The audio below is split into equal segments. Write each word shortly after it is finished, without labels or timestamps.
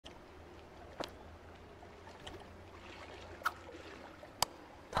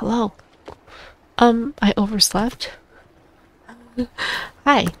Hello. I overslept.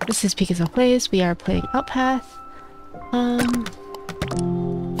 Hi, this is Pika's Plays. We are playing Outpath.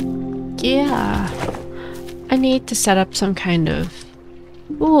 Yeah. I need to set up some kind of...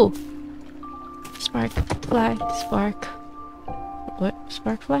 Ooh! Spark, fly, spark. What?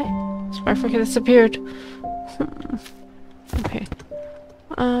 Spark fly? Spark fly disappeared. Okay.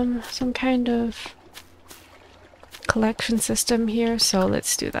 Some kind of collection system here, so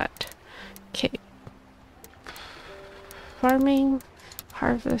let's do that. Okay. Farming,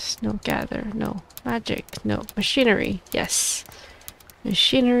 harvest, no gather, no magic, no machinery, yes.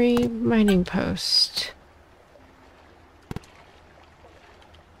 Machinery, mining post.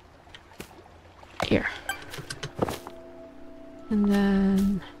 Here. And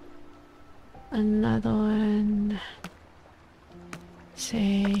then another one,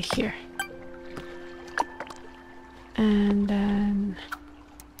 say here. And then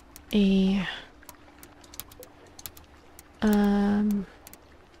a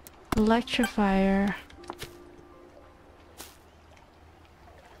electrifier.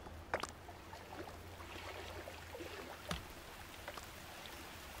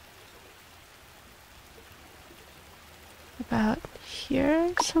 About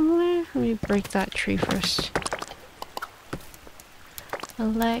here somewhere? Let me break that tree first.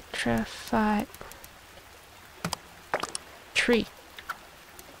 Electrify tree.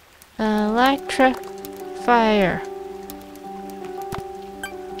 Electrifier.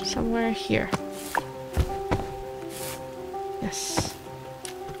 Somewhere here. Yes.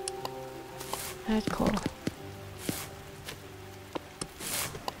 Add coal.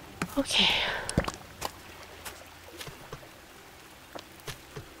 Okay.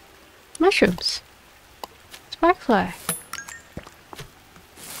 Mushrooms. Sparkfly.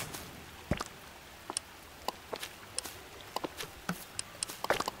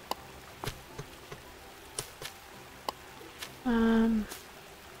 I'm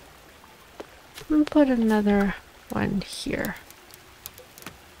gonna put another one here.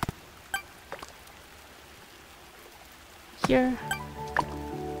 Here.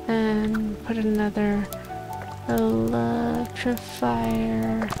 And put another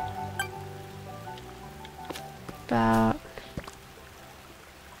electrifier about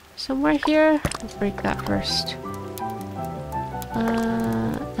somewhere here. Let's break that first.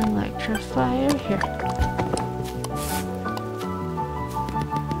 Electrifier here.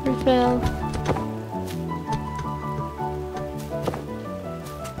 Refill.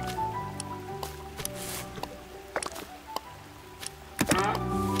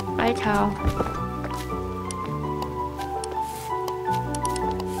 Bye, cow.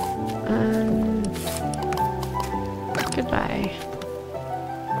 Goodbye.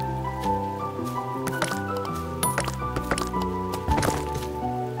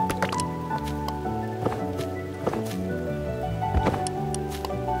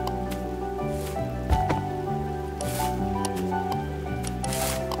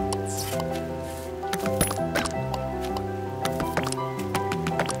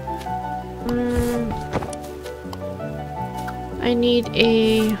 I need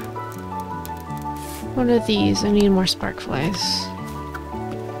one of these. I need more spark flies.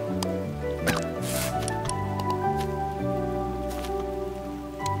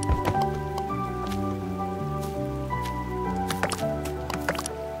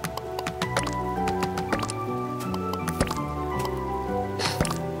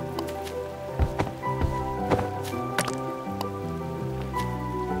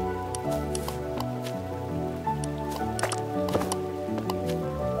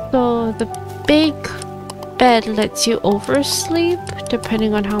 So the big bed lets you oversleep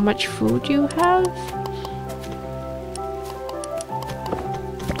depending on how much food you have.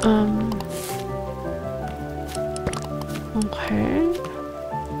 Okay.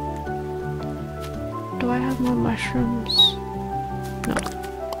 Do I have more mushrooms? No.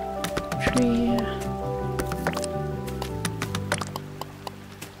 Tree.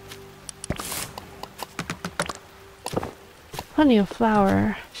 Plenty of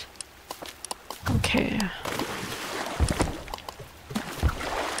flour. Okay.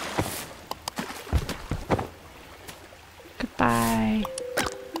 Goodbye.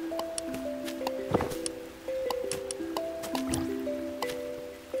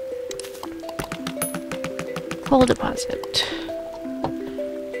 Coal deposit.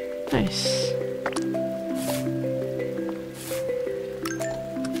 Nice.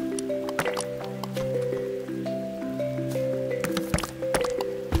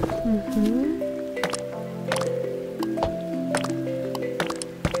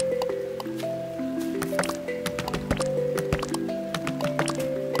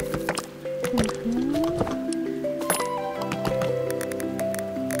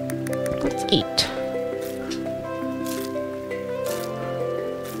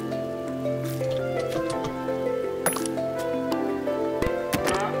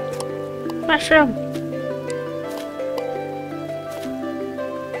 Mushroom!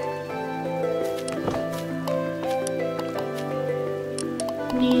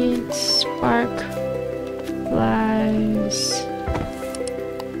 Need spark flies.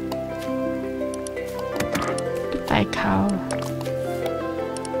 Goodbye, cow.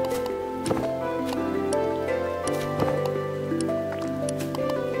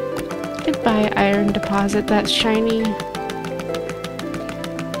 Goodbye, iron deposit that's shiny.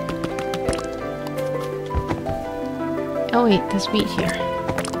 Oh wait, there's wheat here.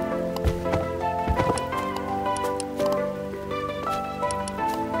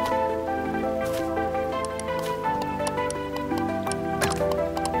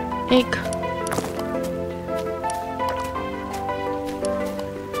 Egg.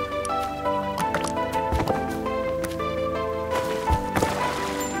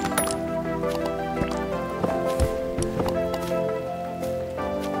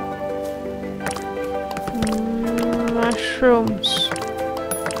 Mushrooms.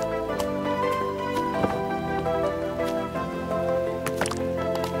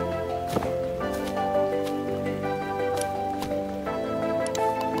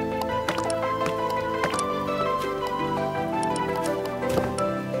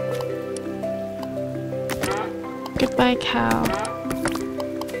 Goodbye, cow.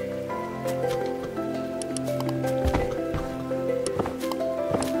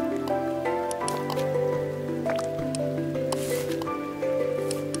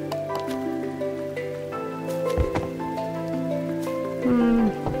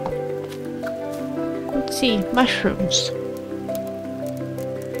 Let's see, mushrooms.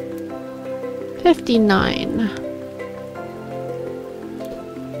 59.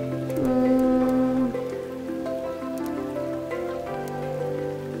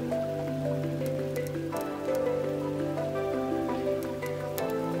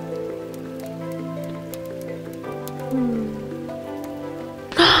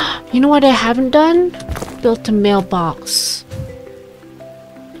 You know what I haven't done? Built a mailbox.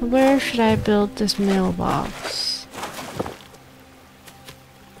 Where should I build this mailbox?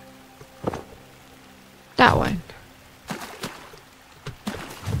 That one.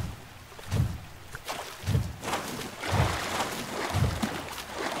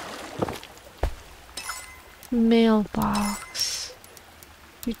 Mailbox.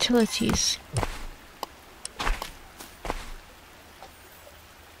 Utilities.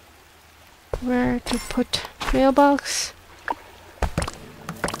 Where to put mailbox?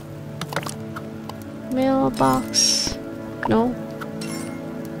 Mailbox. No.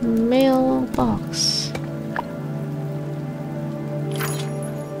 Mailbox.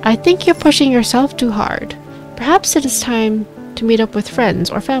 I think you're pushing yourself too hard. Perhaps it is time to meet up with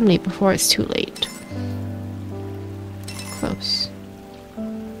friends or family before it's too late. Close.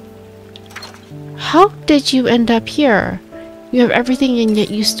 How did you end up here? You have everything and yet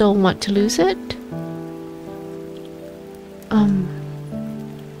you still want to lose it?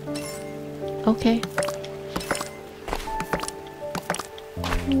 Okay.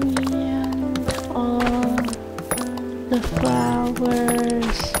 And all the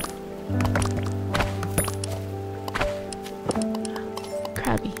flowers.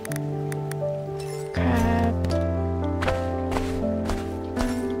 Crabby. Crab.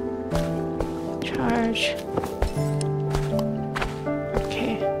 Charge.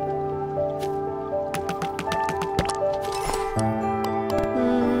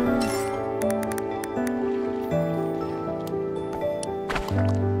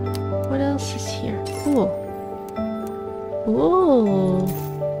 Ooh.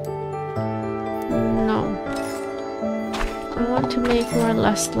 No. I want to make more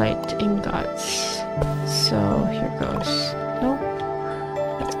lustlight ingots. So here goes. Nope.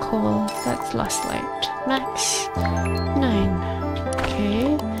 That's coal. That's lustlight. Max 9.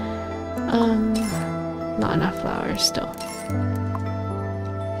 Okay. Not enough flowers still.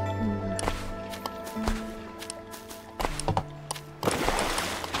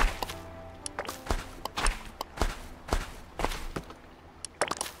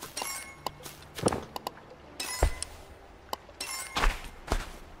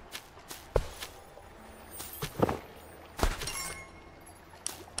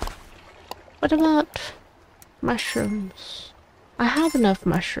 What about mushrooms? I have enough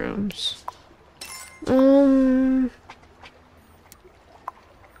mushrooms.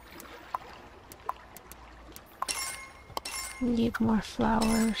 Need more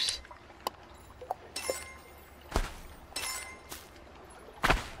flowers.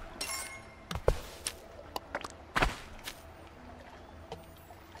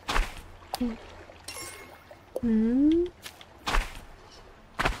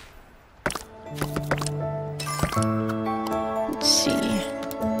 Let's see.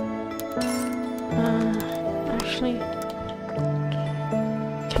 Actually,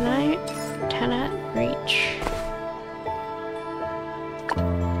 can I reach?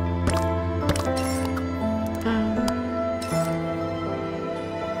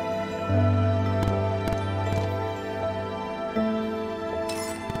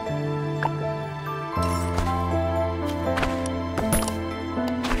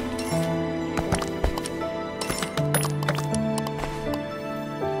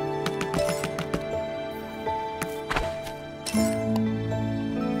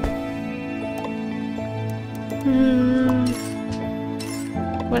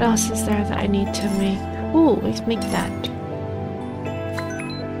 What else is there that I need to make? Ooh, let's make that.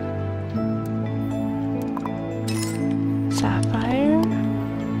 Sapphire.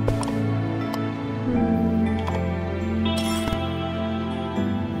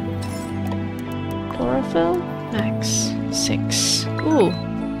 Chlorophyll? Max 6. Ooh.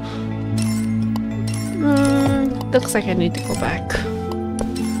 Looks like I need to go back.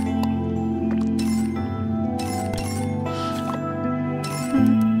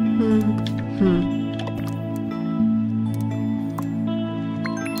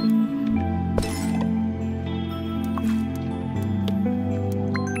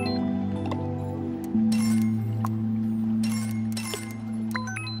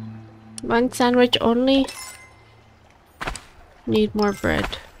 One sandwich only? Need more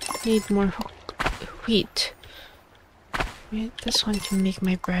bread. Need more wheat. This one can make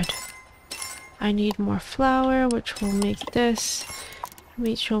my bread. I need more flour, which will make this.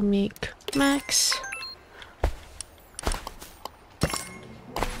 Which will make Max.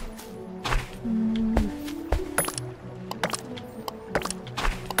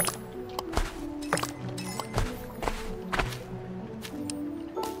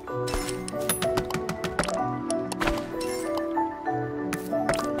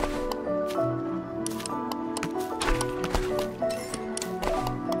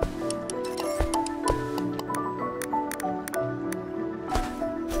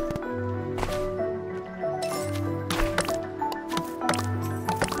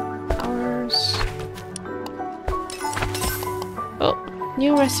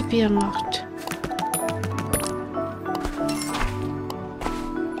 New recipe unlocked.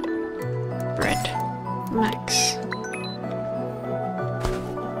 Bread. Max.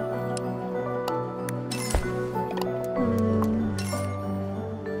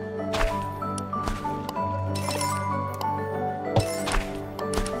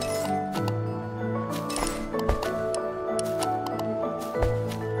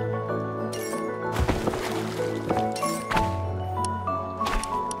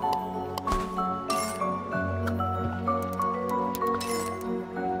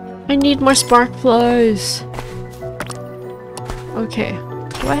 I need more spark flies. Okay,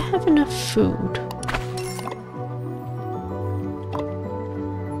 do I have enough food?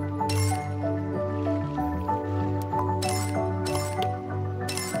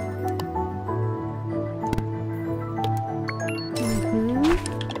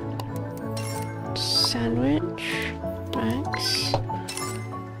 Sandwich, Max.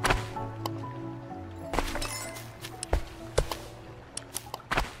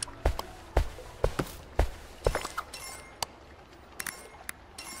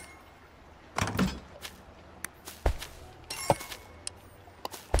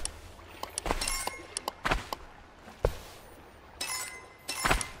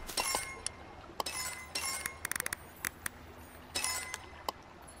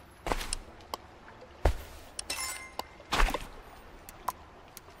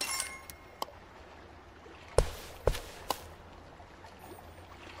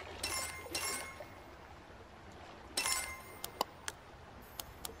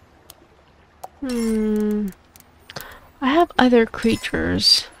 I have other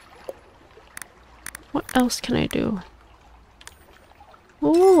creatures. What else can I do?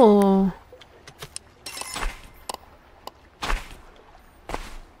 Ooh.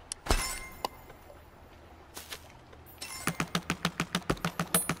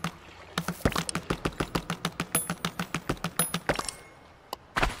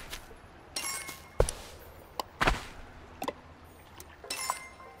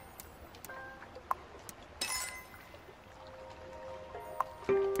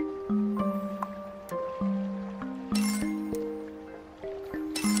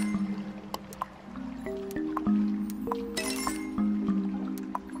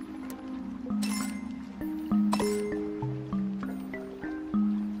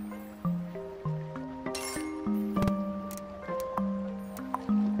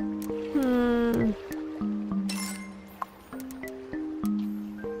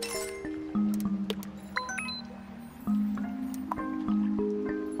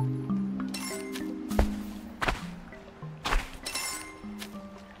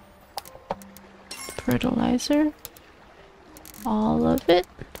 fertilizer. All of it.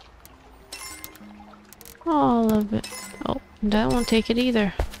 All of it. Oh, that won't take it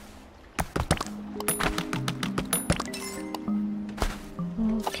either.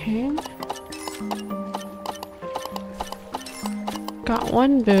 Okay. Got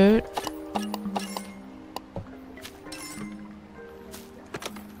one boot.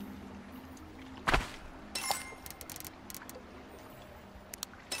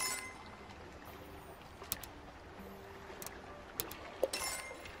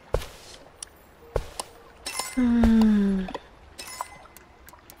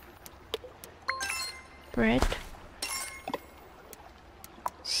 Bread.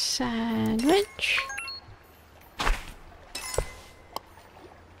 Sandwich.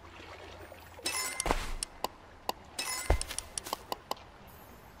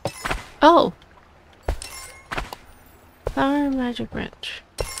 Oh! Power magic wrench.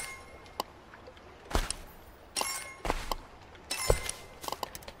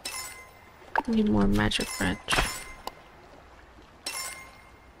 Need more magic wrench.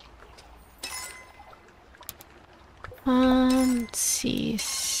 Let's see,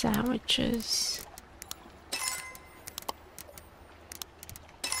 sandwiches.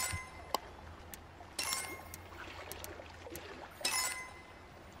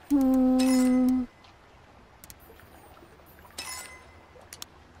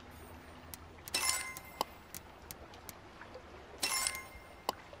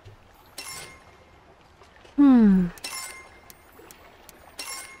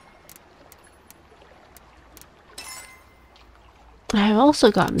 I've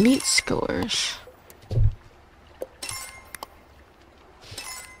also got meat skewers.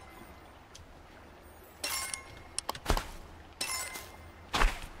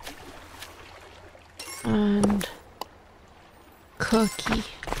 And cookie.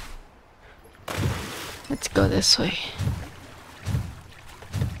 Let's go this way.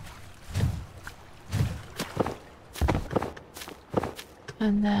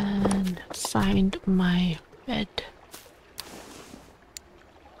 And then find my bed.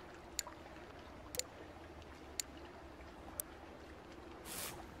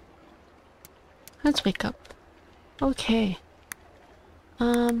 Let's wake up. Okay.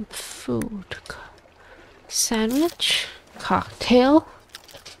 Food. Sandwich. Cocktail.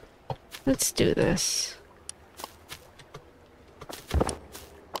 Let's do this.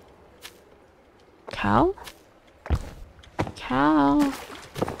 Cow? Cow.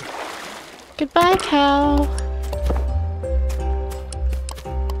 Goodbye, cow.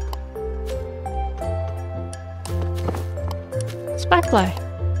 Sparkfly.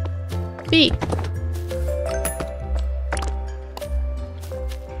 Bee.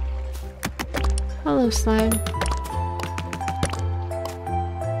 Hello, slime.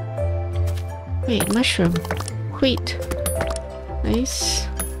 Wait, mushroom. Wheat. Nice.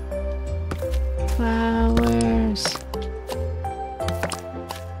 Flowers.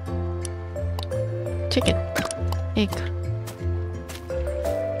 Chicken. Egg.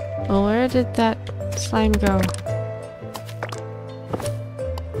 Well, where did that slime go?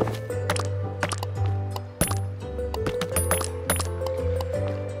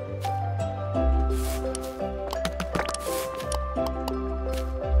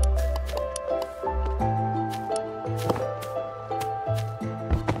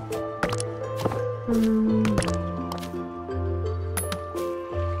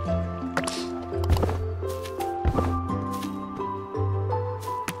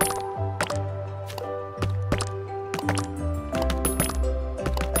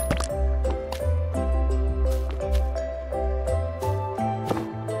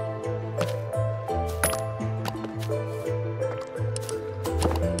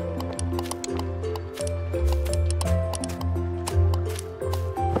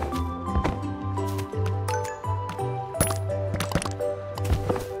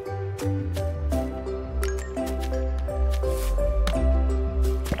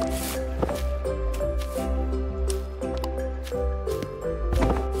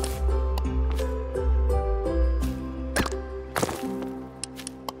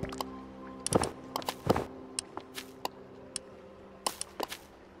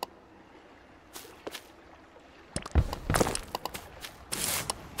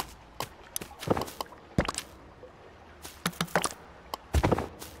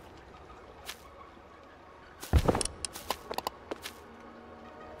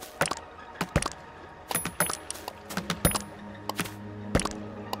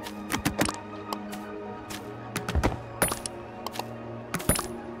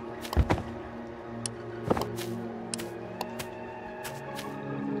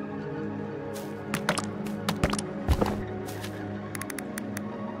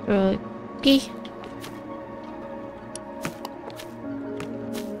 Sparky.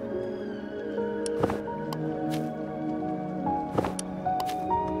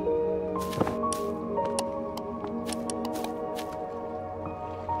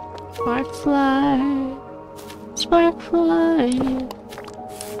 Sparkfly, Sparkfly,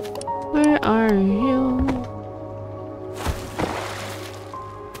 where are you?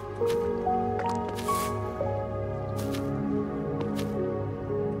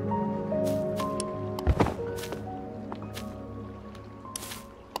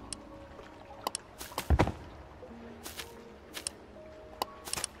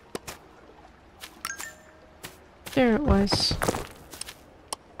 There it was.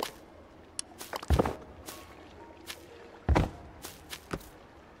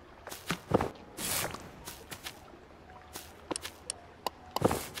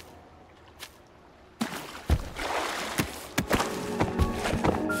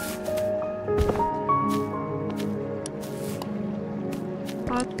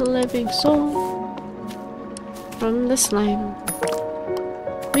 Brought the living soul from the slime.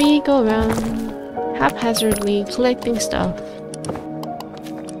 We go around haphazardly collecting stuff.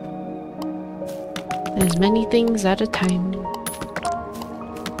 As many things at a time.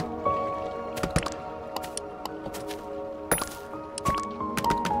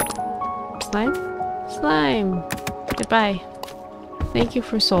 Slime? Slime! Goodbye. Thank you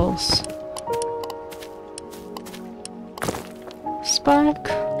for souls. Spark.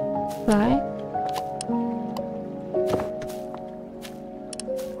 Fly.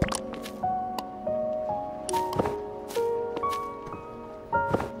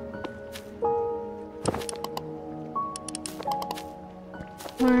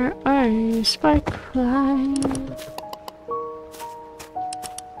 Where are you, Sparkfly?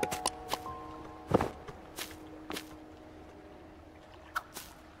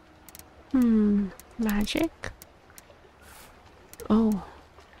 Magic? Oh.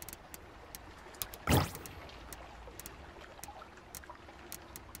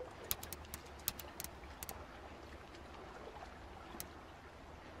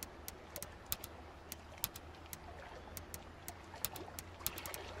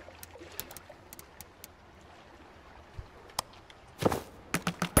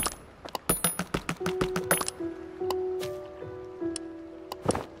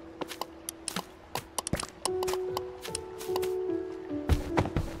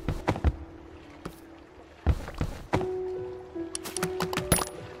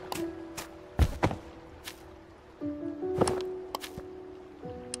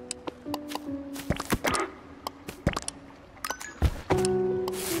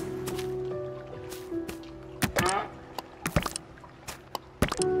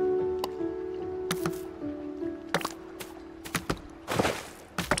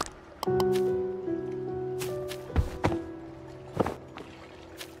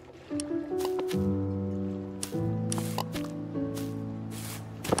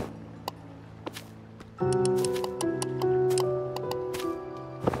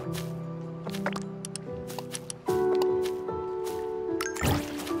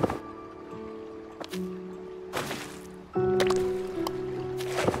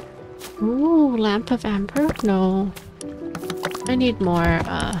 Ooh, lamp of amber? No. I need more,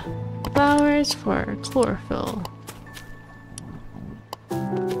 flowers for chlorophyll.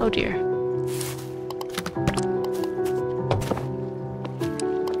 Oh dear.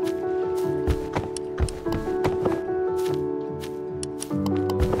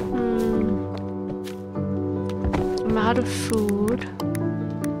 I'm out of food.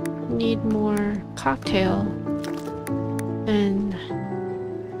 Need more cocktail. And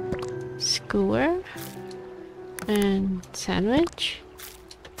skewer and sandwich.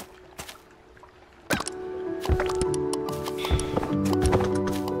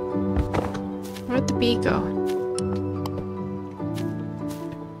 Where'd the bee go?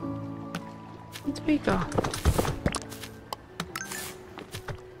 Where'd the bee go?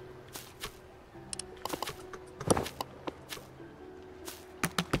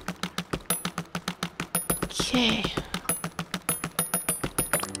 Okay.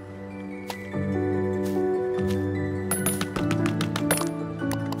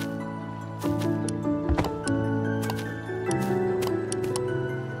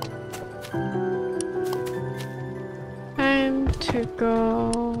 To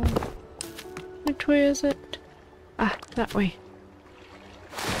go... Which way is it? Ah, that way.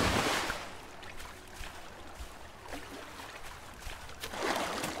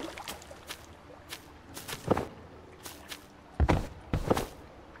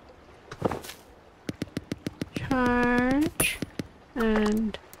 Charge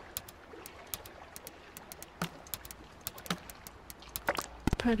and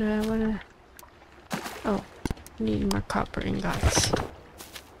But I wanna... Oh, need more copper ingots.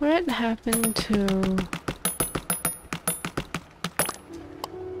 What happened to...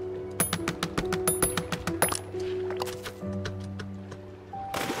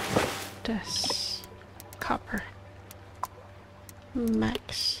 this? Copper.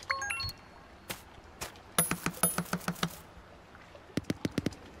 Max.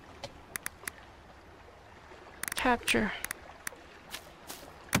 Capture.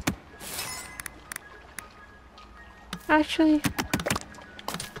 Actually,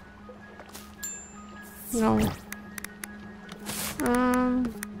 no.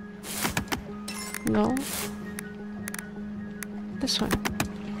 No. This one.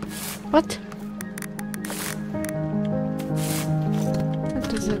 What?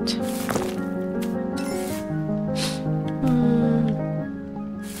 What is it?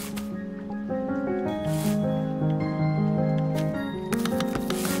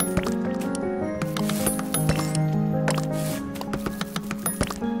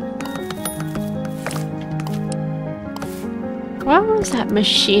 What was that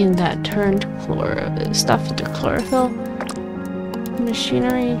machine that turned stuff into chlorophyll?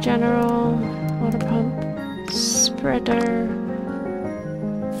 Machinery, general, water pump, spreader.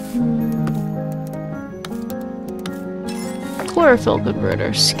 Chlorophyll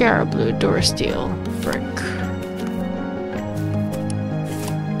converter, scarab blue, door steel, brick.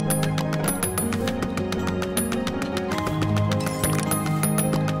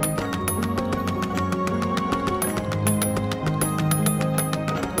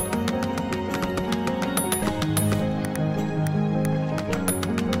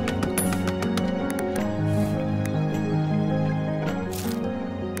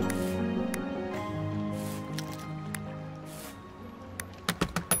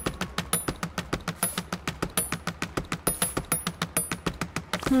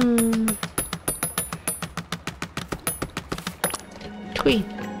 Tweet.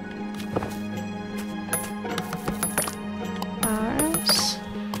 Ours.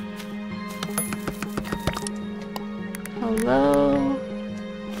 Hello.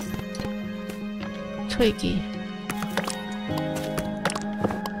 Twiggy.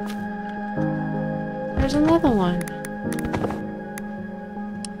 There's another one.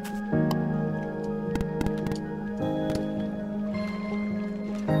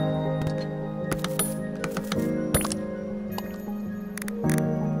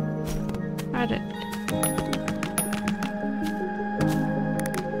 Got it.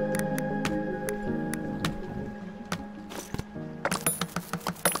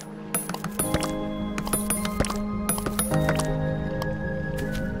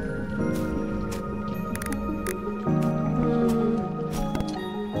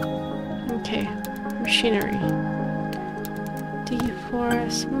 Okay, machinery.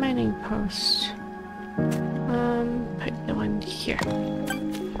 Deforest mining post. Put the one here.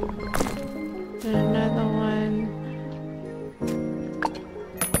 And another one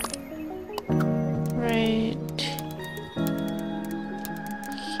right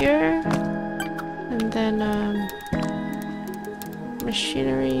here, and then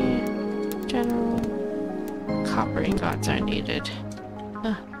machinery, general, copper ingots are needed.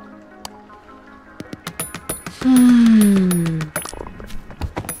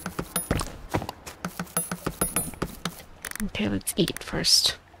 Okay, let's eat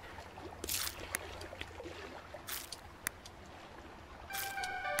first.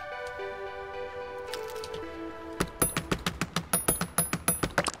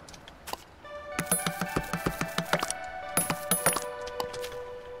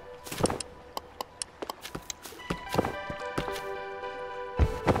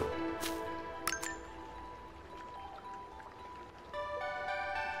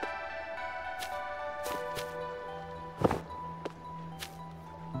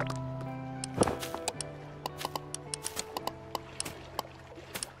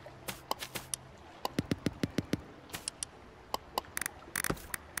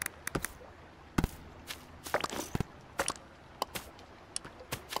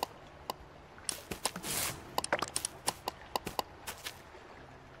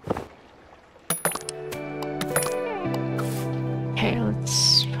 Okay,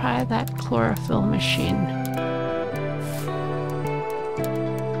 let's try that chlorophyll machine.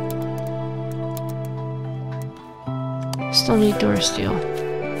 Still need door steel.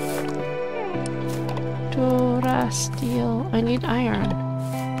 Door steel. I need iron.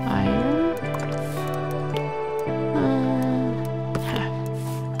 Iron? Half.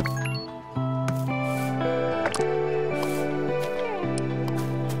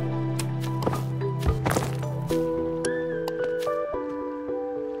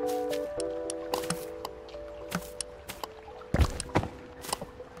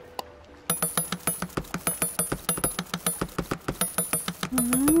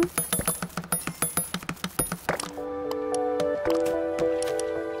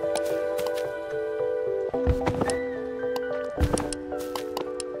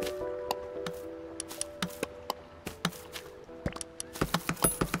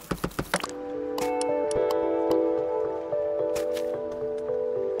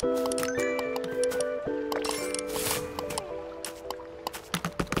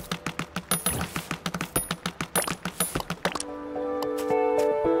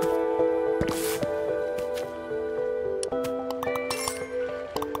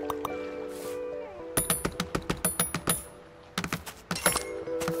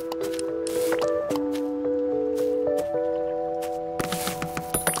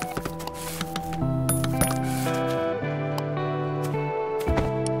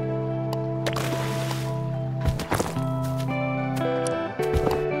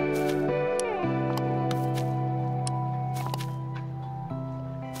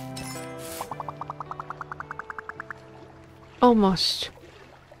 almost.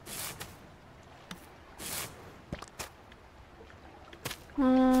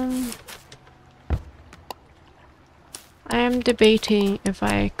 I am debating if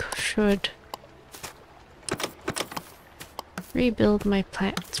I should rebuild my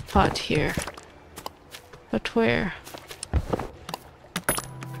plant pot here. But where?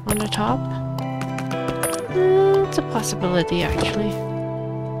 On the top? It's a possibility, actually.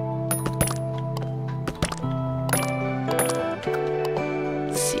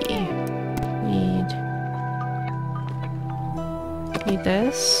 Let's see. Need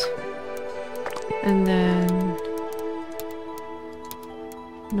this. And then...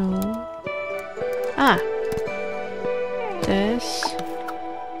 no. Ah! This.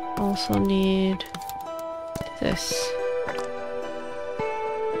 Also need this.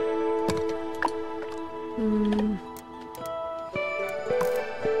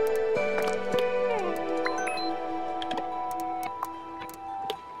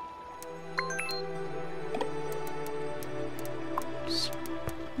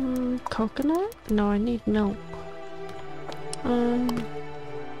 Coconut? No, I need milk.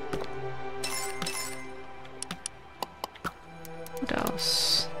 What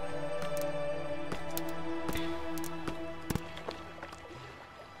else?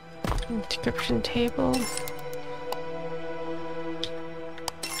 Description table.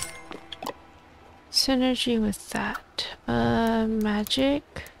 Synergy with that. Magic.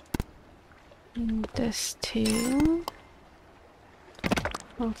 And this too.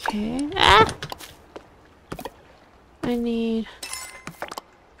 Okay. Ah! I need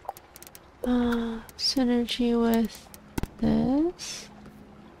synergy with this.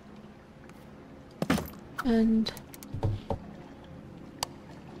 And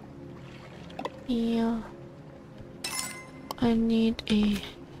yeah, I need a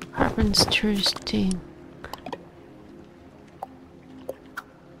carpenter's thing.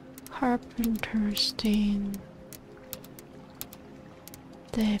 Carpenter's thing.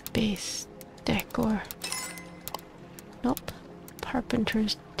 The base decor. Nope.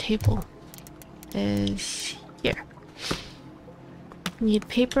 Carpenter's table is here. Need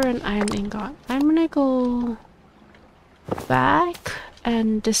paper and iron ingot. I'm gonna go back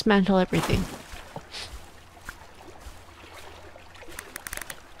and dismantle everything.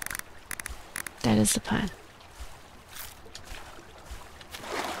 That is the plan.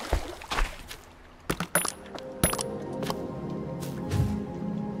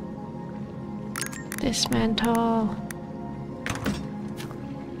 Dismantle.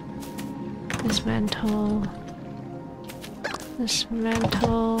 Dismantle.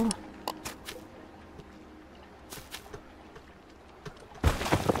 Dismantle.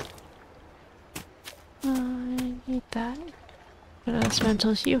 I need that. But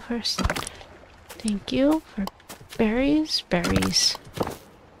dismantle you first. Thank you for berries. Berries.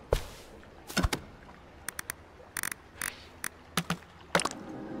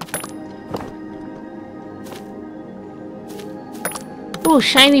 Ooh,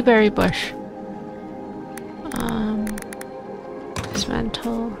 shiny berry bush.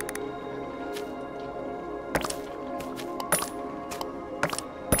 Dismantle.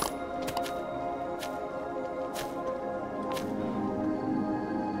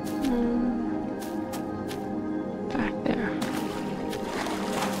 Back there.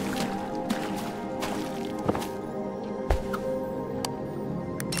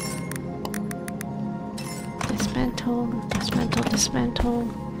 Dismantle, dismantle, dismantle.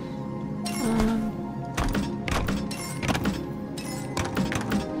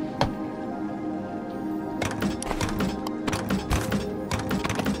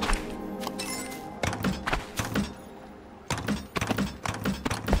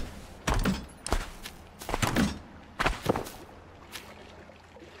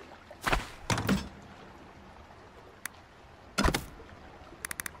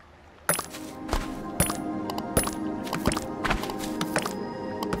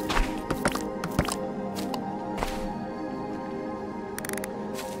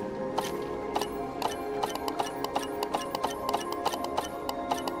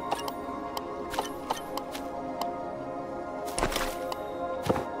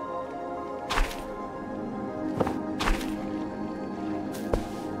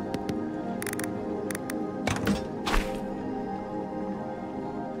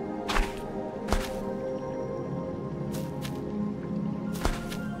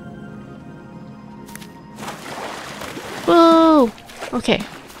 Whoa! Okay.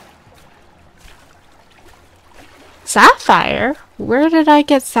 Sapphire? Where did I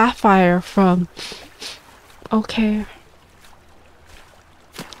get sapphire from? Okay.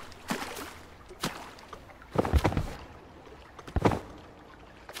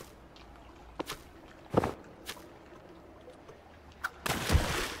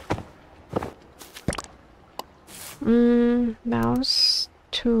 mouse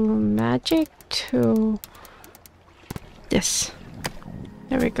to magic to this.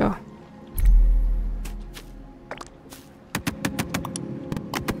 There we go.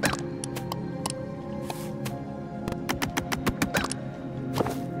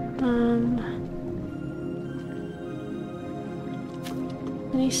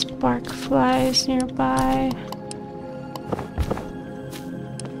 Any spark flies nearby?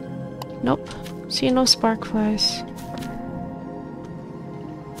 Nope. See no spark flies.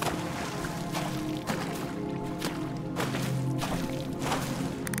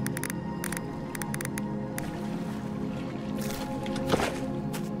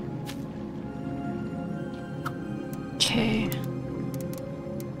 Okay.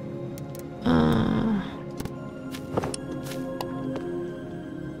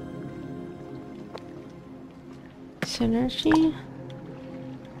 Synergy.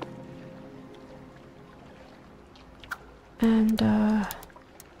 And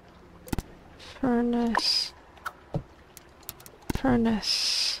furnace.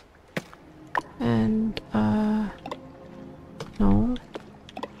 And no.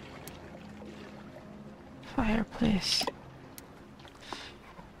 Fireplace.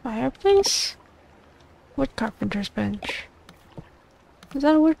 Wood carpenter's bench. Is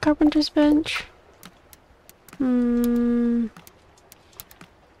that a wood carpenter's bench?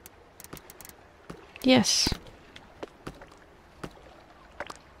 Yes.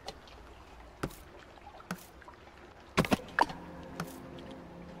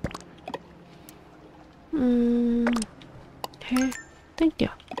 Okay. Thank you.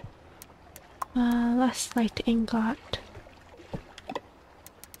 Last light ingot.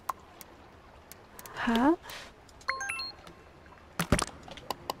 Have.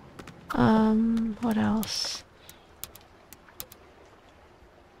 What else?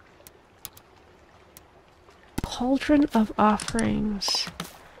 Cauldron of offerings.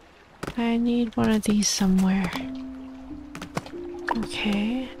 I need one of these somewhere.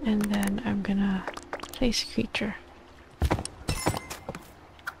 Okay, and then I'm gonna place creature.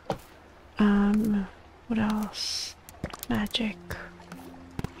 What else? Magic.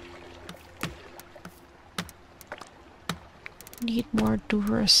 Need more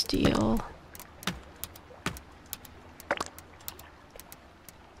Dura steel.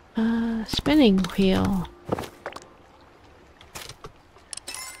 Spinning wheel.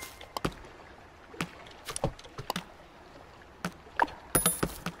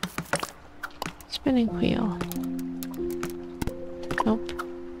 Spinning wheel. Nope.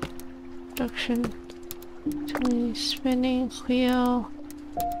 Production. Spinning wheel.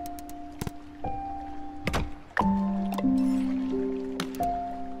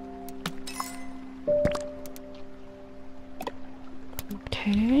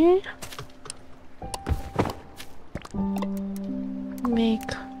 Okay.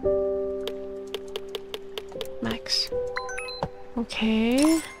 Make max.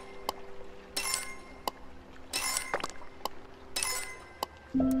 Okay.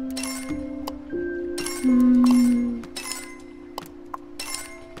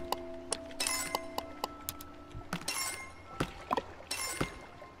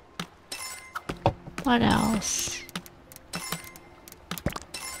 What else?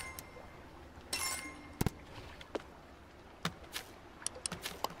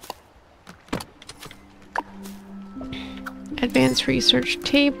 Advanced research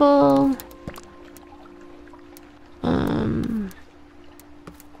table.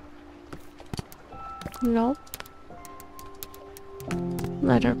 Nope.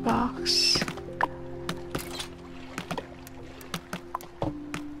 Letterbox.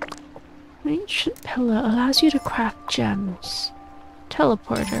 Ancient pillar allows you to craft gems.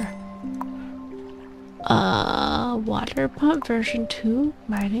 Teleporter. Water pump version 2.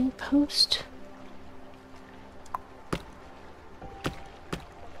 Mining post.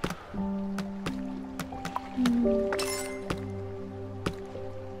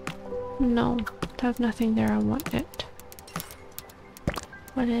 No, I have nothing there. I want it.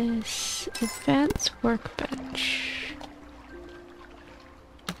 What is advanced workbench?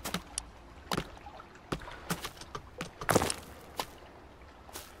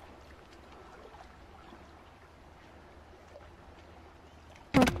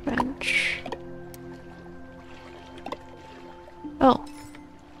 Workbench. Oh.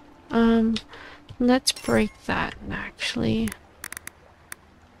 Let's break that actually.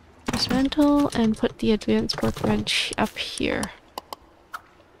 Dismantle and put the advanced workbench up here.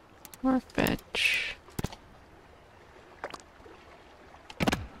 Workbench.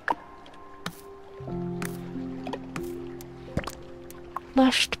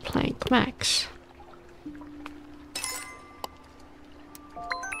 Lushed plank max.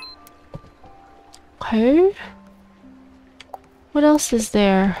 Okay. What else is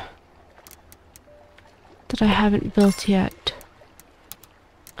there that I haven't built yet?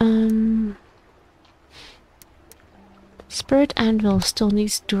 Spirit Anvil still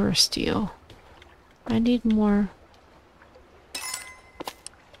needs Durasteel. I need more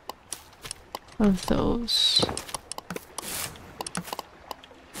of those.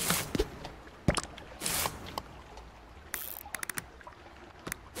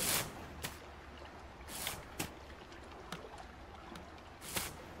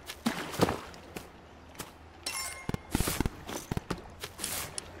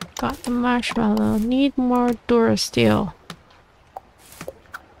 Got the marshmallow. Need more Durasteel.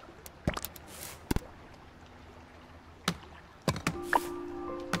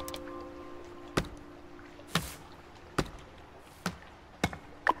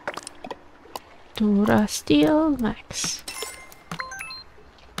 Durasteel max.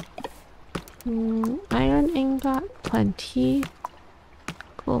 Iron ingot, plenty.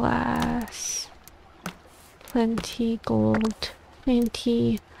 Glass, plenty. Gold,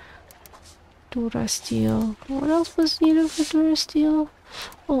 plenty. Durasteel. What else was needed for Durasteel?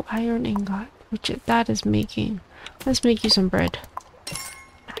 Oh, iron ingot, that is making. Let's make you some bread.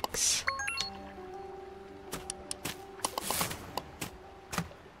 Max.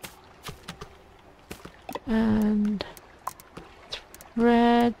 And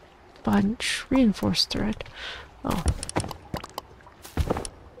thread bunch, reinforced thread. Oh.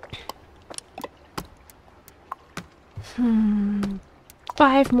 Hmm.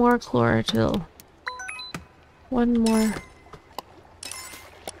 5 more chlorophyll. 1 more.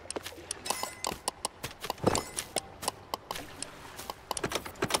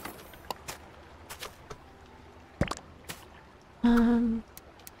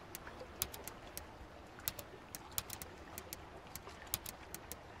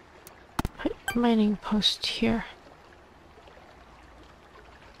 Put mining post here.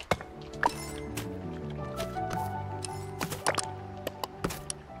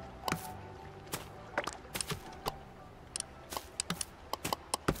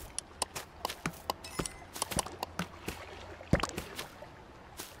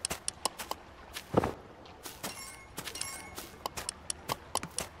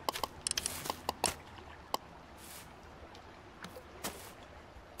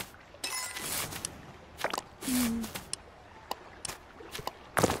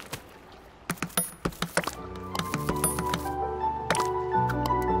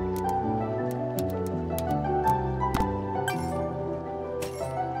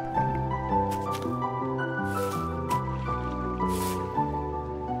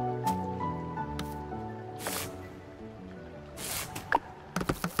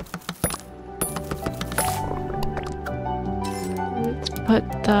 Put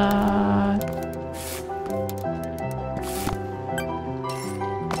that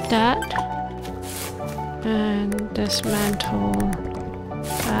and dismantle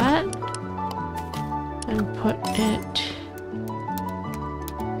that and put it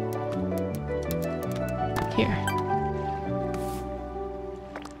here.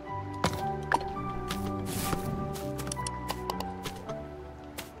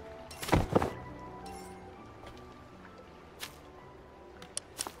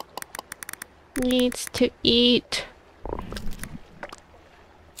 Needs to eat.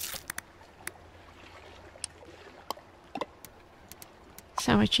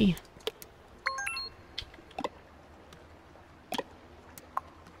 Sandwichy.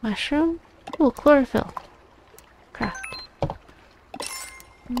 Mushroom? Oh, chlorophyll. Craft.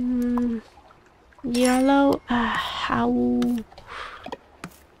 Yellow. How?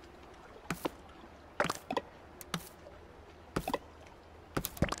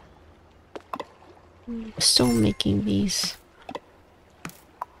 Still making these.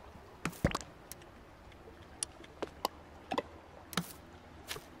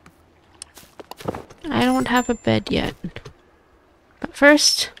 I don't have a bed yet. But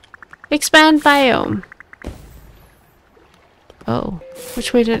first, expand biome. Oh,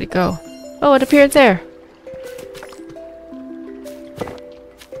 which way did it go? Oh, it appeared there.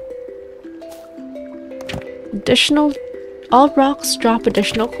 Additional, all rocks drop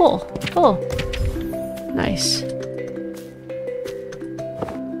additional coal. Oh, nice.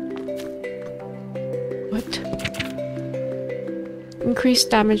 What? Increased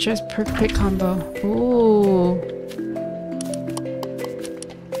damage as per quick combo. Ooh.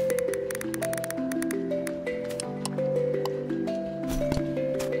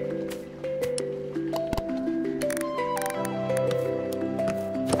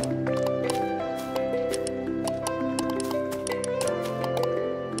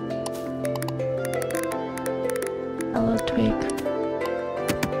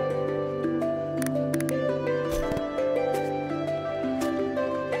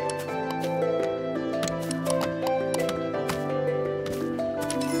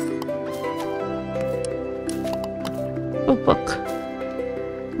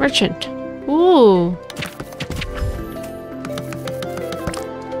 Merchant. Ooh.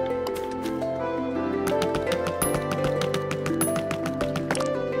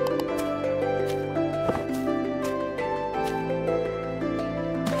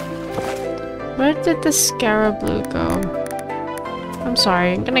 Where did the scarabblue go? I'm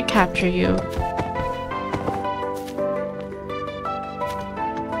sorry, I'm gonna capture you.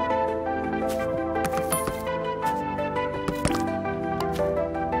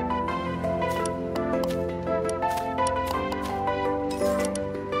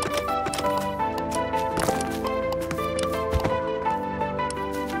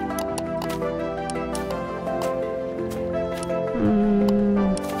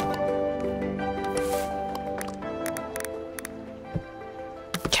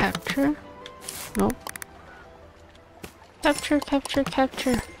 Capture? Nope. Capture, capture,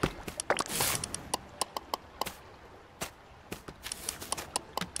 capture.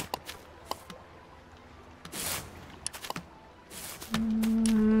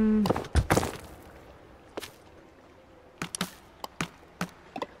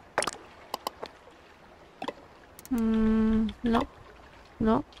 Nope.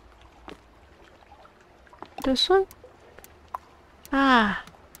 Nope. This one? Ah.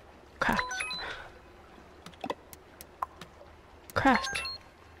 Craft. Craft.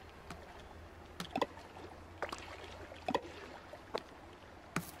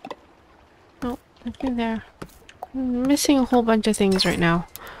 Nope, nothing there. I'm missing a whole bunch of things right now.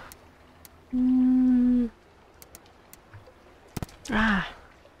 Ah.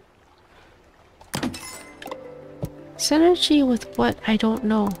 Synergy with what? I don't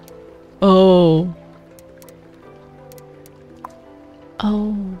know. Oh.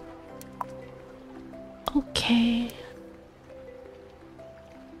 Oh. Okay.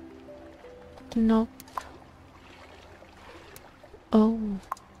 Nope. Oh.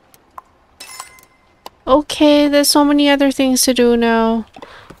 Okay, there's so many other things to do now.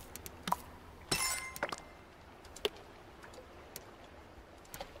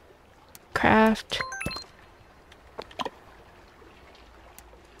 Craft.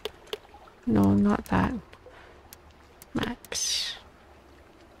 No, not that. Max.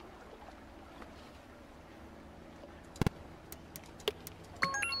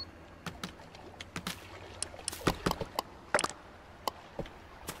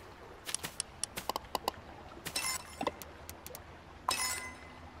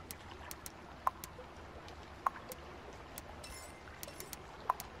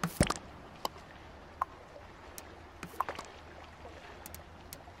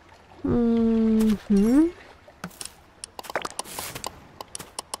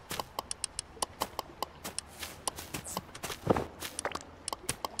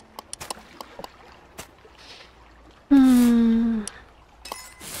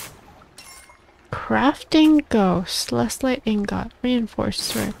 Crafting ghost, less light ingot, reinforced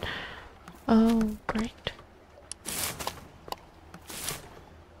sword. Oh, great.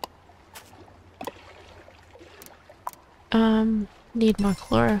 Need more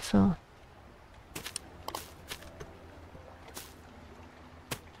chlorophyll.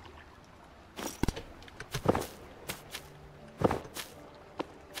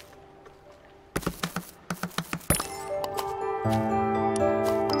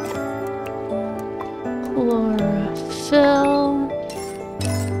 Chlorophyll.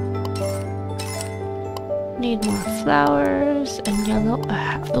 Need more flowers and yellow.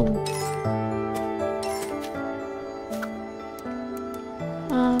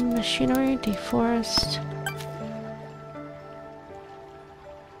 Machinery, deforest.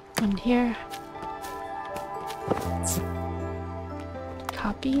 One here.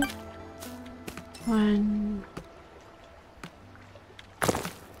 Copy. One.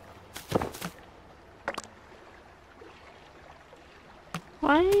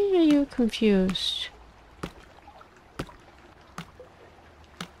 Why are you confused?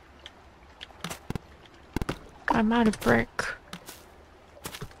 I'm out of brick.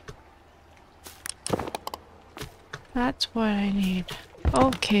 That's what I need.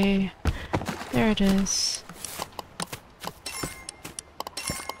 Okay. There it is.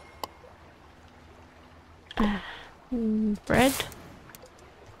 Bread.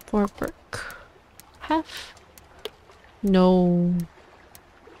 4 brick. Half? No.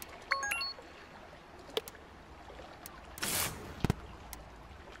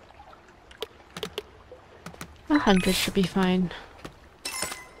 A 100 should be fine.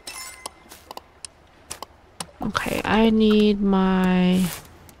 Okay, I need my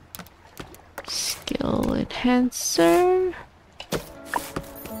skill enhancer.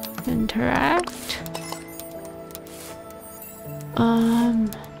 Interact.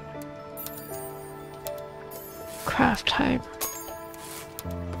 craft time.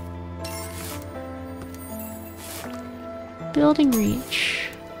 Building reach.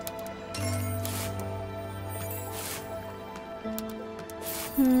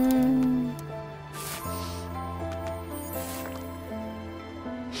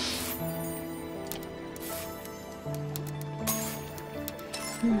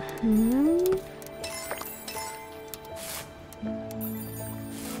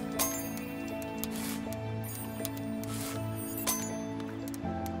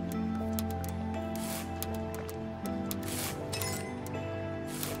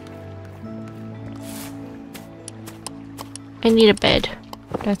 I need a bed.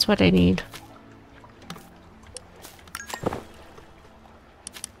 That's what I need.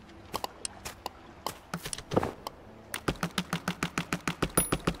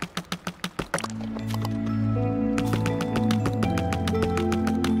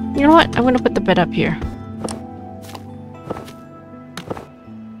 You know what? I'm gonna put the bed up here.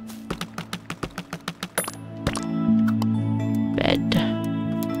 Bed.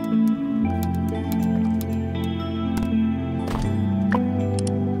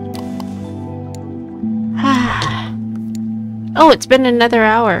 Oh, it's been another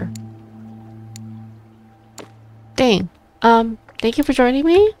hour. Dang. Thank you for joining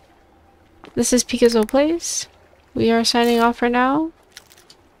me. This is Picasso Place. We are signing off for now.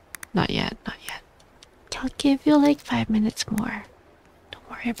 Not yet, not yet. I'll give you like 5 minutes more.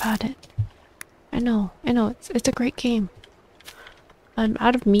 Don't worry about it. I know, it's a great game. I'm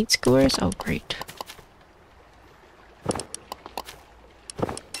out of meat skewers. Oh, great.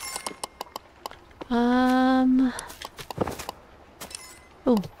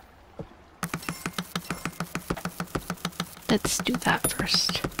 Oh. Let's do that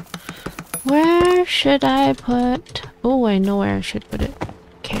first. Where should I put... Oh, I know where I should put it.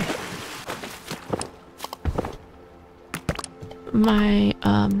 Okay. My,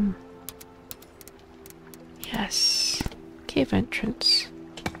 yes. Cave entrance.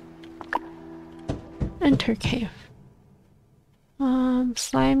 Enter cave.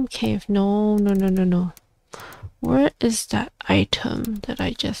 Slime cave. No. Where is that item that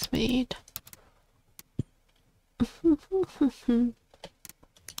I just made?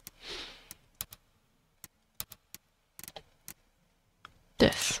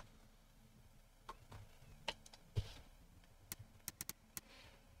 This.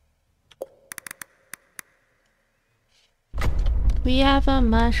 We have a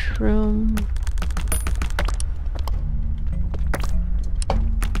mushroom.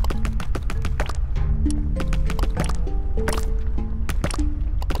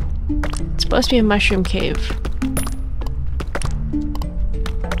 It's supposed to be a mushroom cave.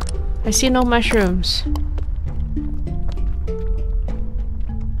 I see no mushrooms.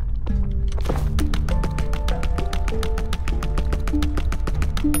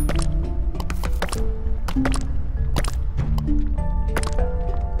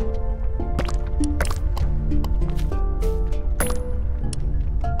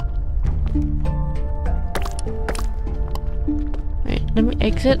 Let me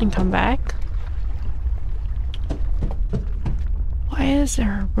exit and come back. Why is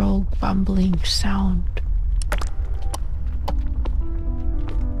there a rogue bumbling sound?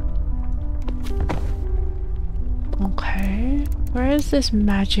 Okay. Where is this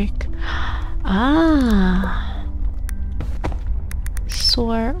magic? Ah!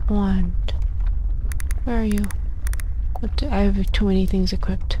 Sword wand. Where are you? I have too many things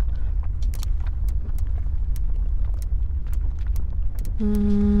equipped.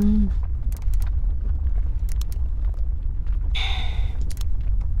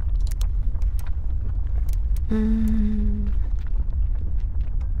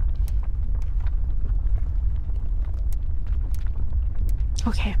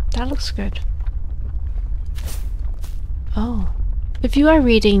 Okay, that looks good. Oh. If you are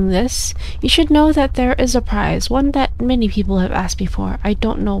reading this, you should know that there is a prize, one that many people have asked before. I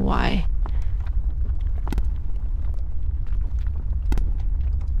don't know why.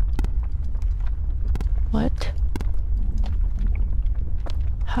 What?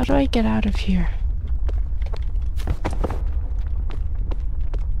 How do I get out of here?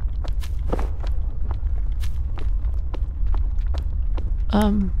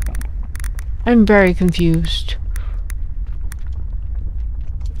 I'm very confused.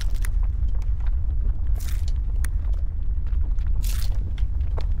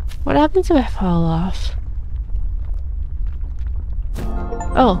 What happens if I fall off?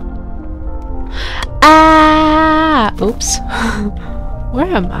 Oh. Ah! Oops. Where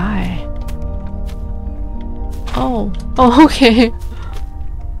am I? Oh. Oh, okay.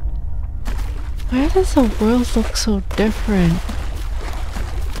 Why does the world look so different?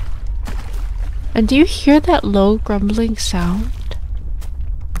 And do you hear that low grumbling sound?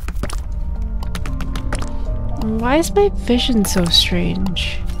 And why is my vision so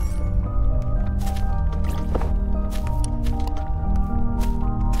strange?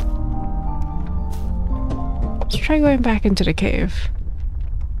 Let's try going back into the cave.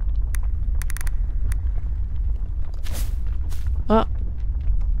 Oh.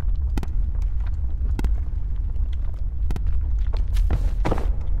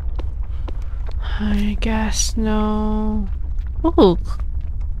 I guess no. Oh,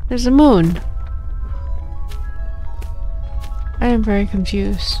 there's a moon. I am very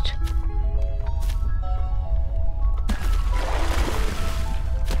confused.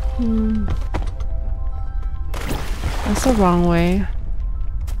 That's the wrong way.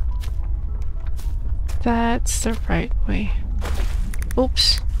 That's the right way.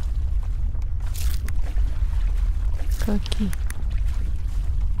 Oops. Cookie.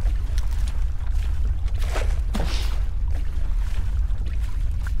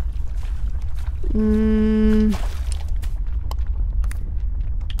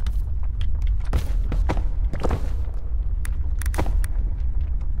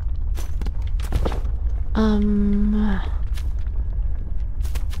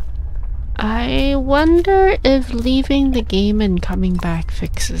 I wonder if leaving the game and coming back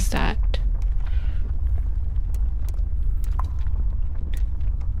fixes that.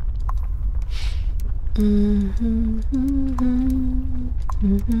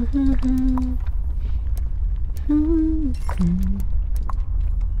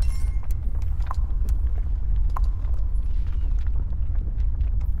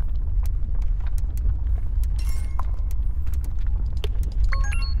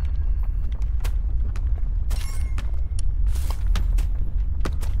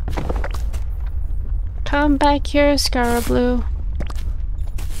 Come back here, Scarablu.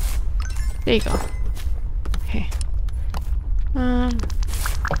 There you go. Okay.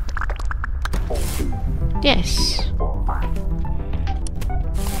 Yes.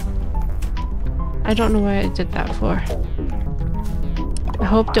 I don't know why I did that for. I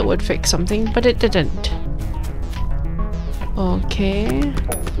hoped it would fix something, but it didn't. Okay.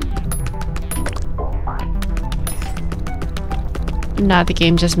 Now the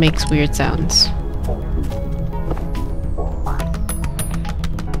game just makes weird sounds.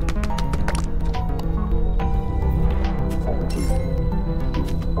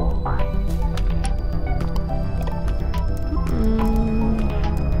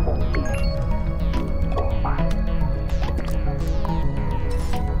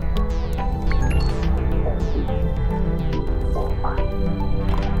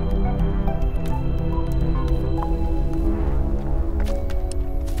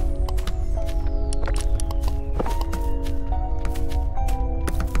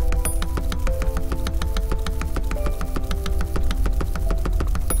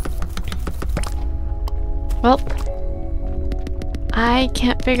 Well, I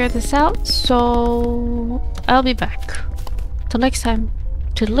can't figure this out, so I'll be back. Till next time,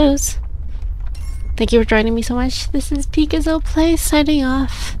 toodaloos. Thank you for joining me so much. This is Pikazo Play signing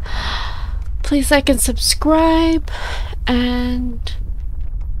off. Please like and subscribe, and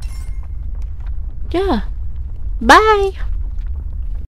yeah, bye!